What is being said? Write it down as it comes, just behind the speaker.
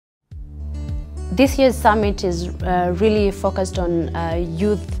This year's summit is really focused on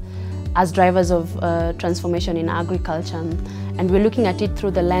youth as drivers of transformation in agriculture, and we're looking at it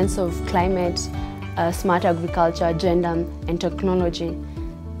through the lens of climate, smart agriculture, gender and technology.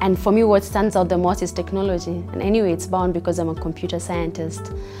 And for me, what stands out the most is technology. And anyway, it's bound because I'm a computer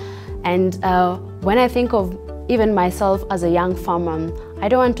scientist. And when I think of even myself as a young farmer, I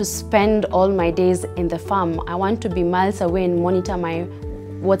don't want to spend all my days in the farm. I want to be miles away and monitor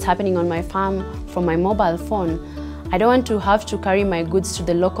what's happening on my farm from my mobile phone. I don't want to have to carry my goods to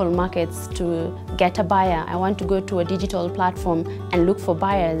the local markets to get a buyer. I want to go to a digital platform and look for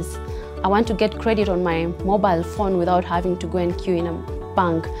buyers. I want to get credit on my mobile phone without having to go and queue in a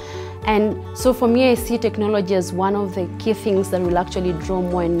bank. And so for me, I see technology as one of the key things that will actually draw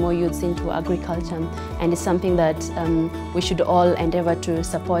more and more youths into agriculture. And it's something that we should all endeavor to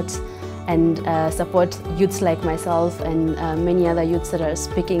support, and support youths like myself and many other youths that are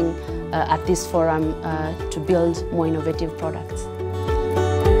speaking at this forum to build more innovative products.